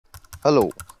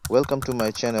Hello, welcome to my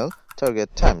channel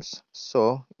Target Times.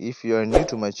 So, if you are new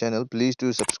to my channel, please do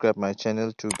subscribe my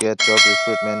channel to get job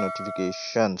recruitment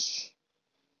notifications.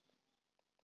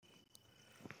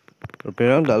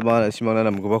 Perang dalma simangna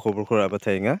namgoba khobor khora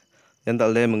bathainga yan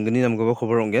dalde mangni namgoba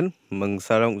khobor ongen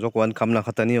mangsarang jokwan kamna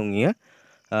khatani ongia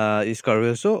East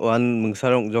Garo so wan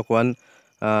mangsarang jokwan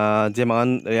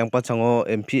jeman yang pachango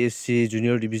MPSC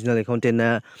Junior Divisional Accountant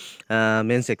na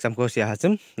mains exam ko sia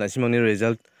hasem na simangni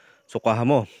result sokwa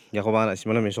hamo yakoba na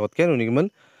simangna mesot ken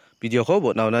unigiman video ko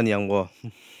bot nawna niangbo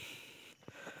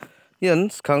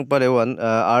Yan Skang Padewan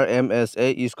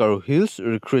RMSA East Garo Hills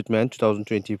Recruitment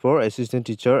 2024 Assistant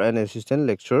Teacher and Assistant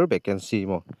Lecturer vacancy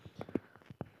mo.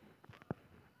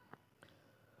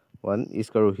 One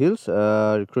East Garo Hills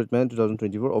Recruitment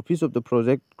 2024 Office of the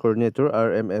Project Coordinator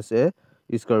RMSA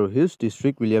East Garo Hills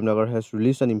District William Nagar has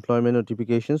released an employment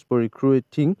notifications for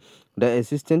recruiting the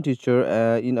assistant teacher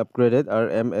in upgraded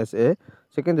RMSA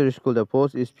secondary school. The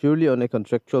post is purely on a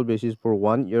contractual basis for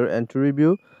 1 year and to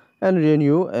review and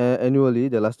renew annually.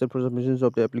 The last day for submissions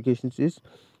of the applications is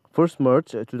 1st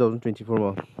March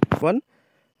 2024. One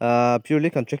purely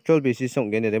contractual basis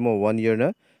songgen demo 1 year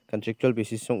na contractual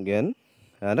basis songgen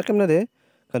nakamna de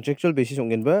contractual basis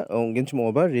songgen ba onggen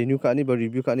chmo ba renew ka ani ba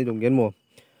review ka ani donggen mo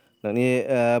nangni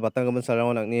batang gaman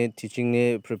sarang nangni teaching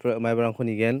ni prepare mai barang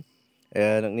khoni gen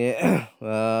nangni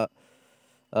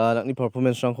nangni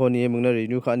performance rang khoni mungna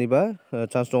renew ka ani ba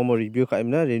chance dong mo review ka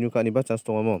imna renew ka ani ba chance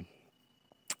dong mo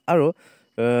aro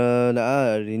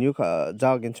na renew ka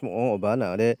ja gen chmo ba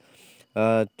na de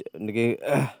nige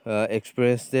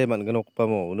experience de man ganok pa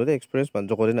mo uno de experience man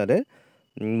jokore na de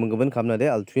munggaban kamna de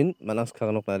altwin manaks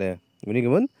kaganok na de uni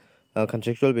gaman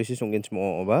contractual basis onggen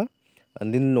chmo ba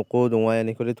andin noko dongwa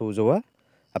yani kore tojowa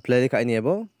apply ka ni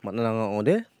ebo manna nga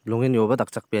ode longen yoba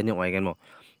dakchak pe ni oigen mo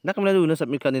nakamna de una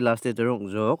submit ka ni last date rong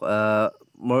jok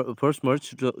 1st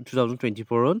March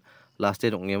 2024 on last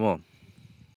date ongye mo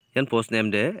yan post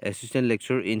name de assistant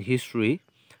lecturer in history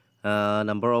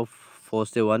number of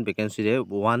post de one vacancy de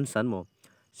one san mo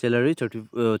salary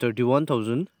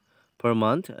 31,000 per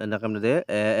month and nakamna de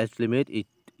age limit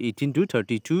 18 to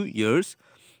 32 years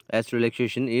age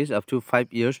relaxation is up to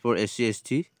 5 years for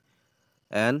SC/ST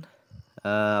and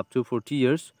up to 40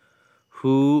 years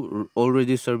who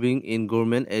already serving in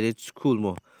government aided school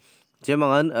mo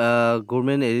jemangan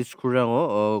government aided school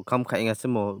rango kam khainga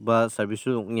mo ba service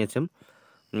ngechem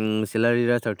salary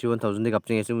ra 31,000 de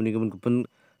kapching esem uni gupun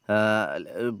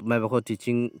mai ba ko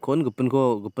teaching kon gupun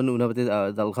unabate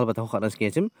dalkhal bata khana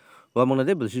skechem wa mangna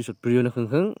de bulsi sut priyo na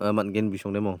khang man gen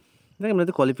bisong demo nakamna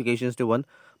de qualifications de one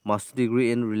master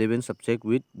degree in relevant subject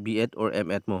with B.Ed or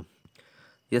M.Ed mo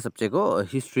ya subject ko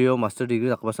history o master degree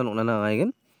takbasan una na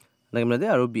ngaigen nakamna de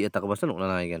aro B.Ed takbasan una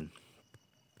na ngaigen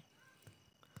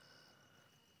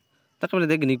takamna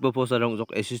de gnik bo post arong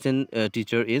jok assistant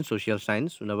teacher in social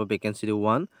science unaba vacancy de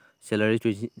one salary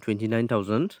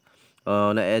 29,000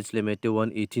 na age limit de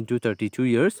 18 to 32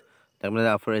 years takamna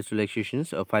after age relaxations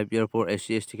 5 year for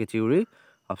SC/ST category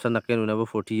option naken unaba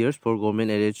 40 years for government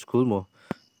aided school mo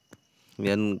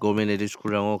yan government aided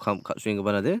school rango kam swing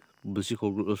bana de bulsi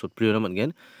ko sot priyo naman gen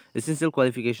essential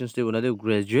qualifications de unade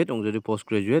graduate ongjodi post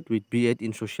graduate with B.Ed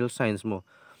in social science mo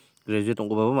graduate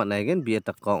ongko baba manai gen B.Ed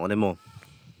takka one mo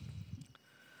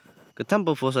ketam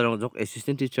po sarang jok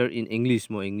assistant teacher in English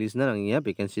mo English na nangya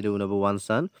vacancy de unaba one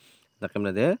san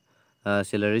nakamna de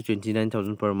salary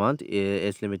 29,000 per month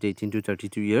age limit 18 to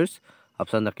 32 years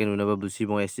option naken unaba bulsi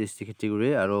mo SC/ST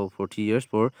category aro 40 years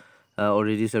for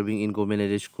already serving in government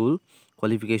aided school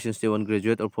qualifications de one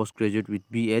graduate or postgraduate with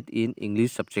B.Ed in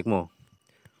English subject mo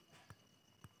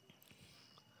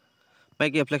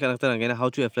Make apply again how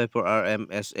to apply for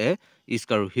RMSA East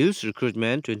Garo Hills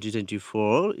Recruitment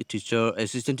 2024 teacher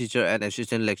assistant teacher and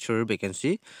assistant lecturer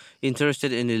vacancy.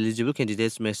 Interested and eligible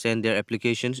candidates may send their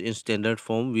applications in standard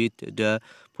form with the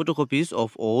photocopies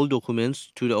of all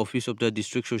documents to the office of the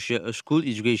district school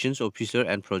education officer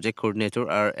and project coordinator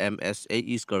RMSA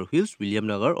East Garo Hills William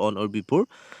Nagar on or before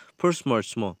 1st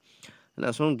March mo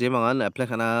nasung de mangan apply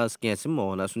kana skesim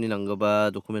mo nasuni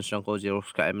nangba documents rangko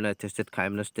xerox ka emna tested ka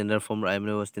emna standard form ra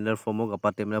emna standard form mo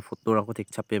kapate emna photo rangko thik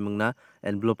chape mangna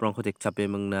envelope rangko thik chape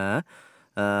mangna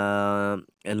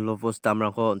envelope stamp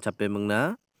rangko chape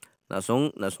mangna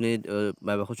nasuni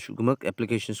ba ko gumak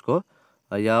applications ko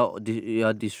ya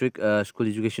district school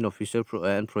education officer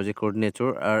and project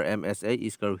coordinator RMSA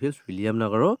East Garo Hills William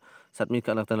Nagaro submit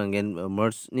ka nakta nangen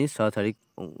March ni sa tarik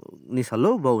ni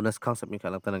salo ba unas khang submit ka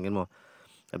nakta nangen mo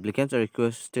Applicants are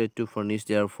requested to furnish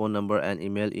their phone number and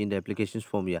email in the applications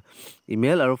form ya.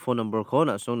 Email aro phone number ko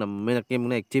na song na mena ke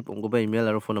muna active ongko ba email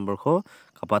aro phone number ko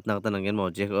kapat na kata nangen mo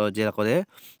je la ko de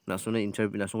na song na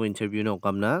interview na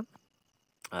okam na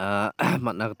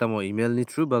mat na kata mo email ni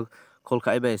true ba call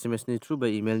ka ba SMS ni true ba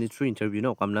email ni true interview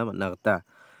na okam na mat na kata.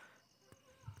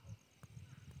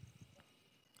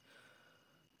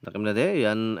 Nakimna de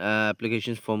yan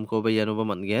applications form ko ba yan ba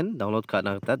man gen download ka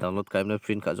na kata download ka imna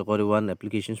print ka joko one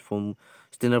applications form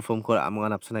standard form ko amang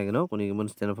option ay gano kuni mun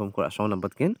standard form ko asong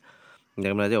nambat ken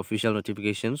nakimna de official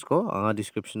notifications ko anga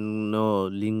description no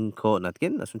link ko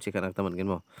natken asun check na kata man gen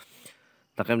mo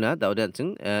nakimna daw dan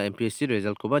sing MPSC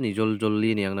result ko ba ni jol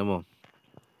jolli ni yang namo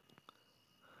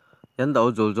yan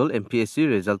daw jol jol MPSC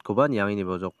result ko ba ni yang ini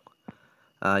bojok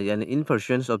and in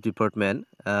pursuance of department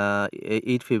 8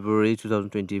 February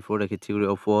 2024 the category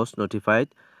of was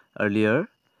notified earlier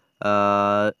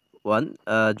one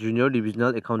junior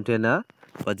divisional accountant na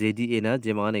ba JDA na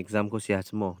jemangan exam ko siya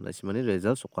mo na simani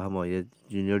result sokha mo ye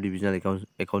junior divisional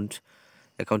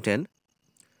accountant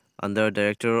under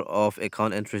director of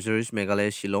account and treasuries Meghalaya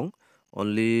Shillong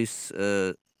only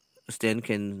stand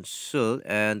cancelled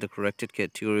and the corrected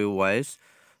category wise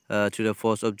to the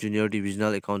force of junior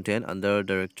divisional accountant under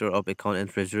director of account and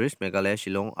treasuries Meghalaya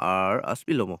Shillong are as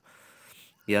below mo.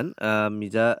 Yan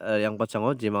mija yang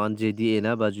pacango jemangan JDA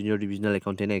na ba junior divisional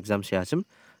accountant exam siasem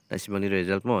na simani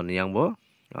result mo ni yang bo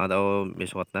ada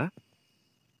mesot na.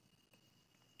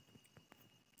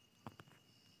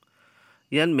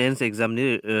 Yan mains exam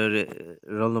ni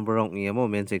roll number wrong ni mo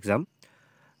mains exam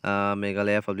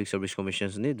Meghalaya Public Service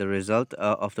Commissions ni the result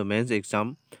of the mains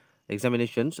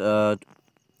examinations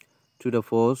to the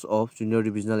force of junior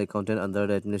divisional accountant under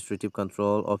the administrative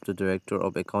control of the director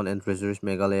of account and treasuries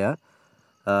Meghalaya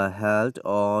held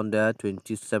on the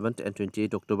 27th and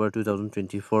 28th October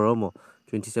 2024 mo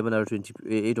 27 or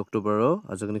 28 October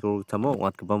azagni ko thamo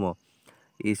wat ka mo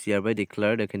is hereby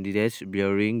declared the candidates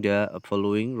bearing the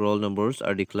following roll numbers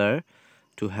are declared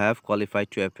to have qualified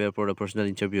to appear for the personal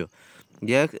interview.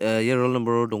 Dia roll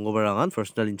number dongo barangan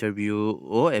personal interview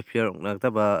appear nakta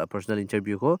ba personal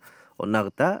interview ko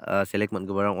nakta select man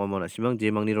barang mo na simang je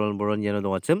mangni roll number yan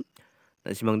dong achem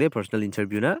na simang de personal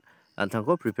interview na antang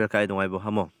ko prepare kai dong ai bo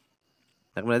hamo.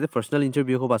 Nakmana de personal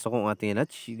interview ko basa ko ngati na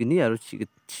chigni aro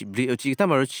chigta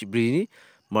maro chibri ni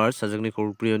mar sajagni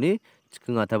ko prioni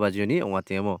chikngata bajioni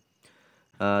ongati mo.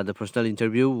 The personal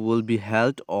interview will be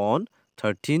held on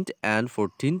 13th and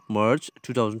 14th March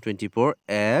 2024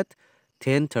 at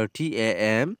 10:30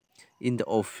 a.m. in the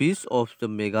office of the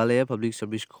Meghalaya Public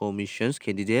Service Commission's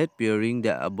candidate bearing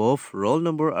the above roll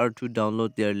number are to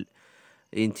download their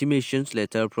intimations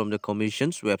letter from the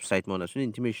Commission's website mo nasun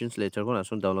intimations letter ko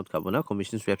nasun download ka na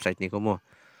Commission's website ni ko mo.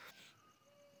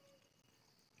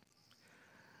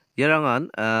 Yarangan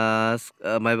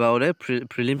may baore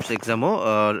prelims exam mo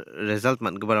result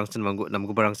man gubarang sin nam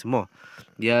gubarang mo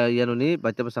ya yanuni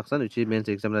baca pasaksan uci mains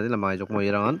exam nanti lamang jok mo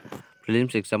yarangan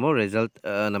prelims exam mo result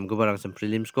nam gubarang sin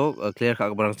prelims ko clear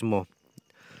ka gubarang sin mo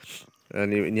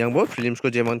ni yang bo prelims ko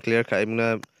jeman clear ka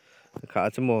imna ka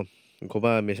mo ko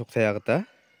ba mesok saya kata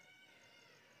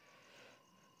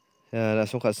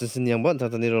langsung ka sin yang bo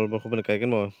tantani roll ko ba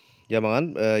kaikan mo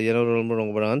yamangan yano roll mo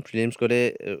rong barangan prelims ko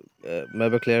de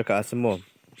maba clear ka mo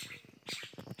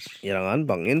yarangan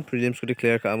bangin prelims ko de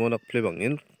clear ka mo nak play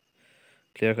bangin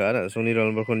clear ka na song ni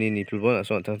roll number ko ni pilbo na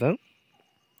so tang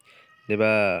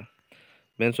deba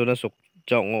men so na sok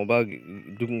jong ba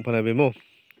dung panabe mo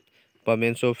pa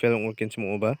men so fel ngol ken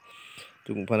mo ba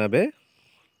dung panabe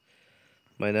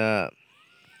maina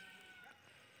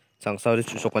sang sauri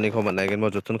sokani ko man nagen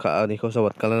mo jotun ka ni ko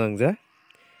sawat kala nang ja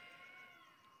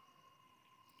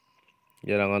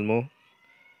yarangan mo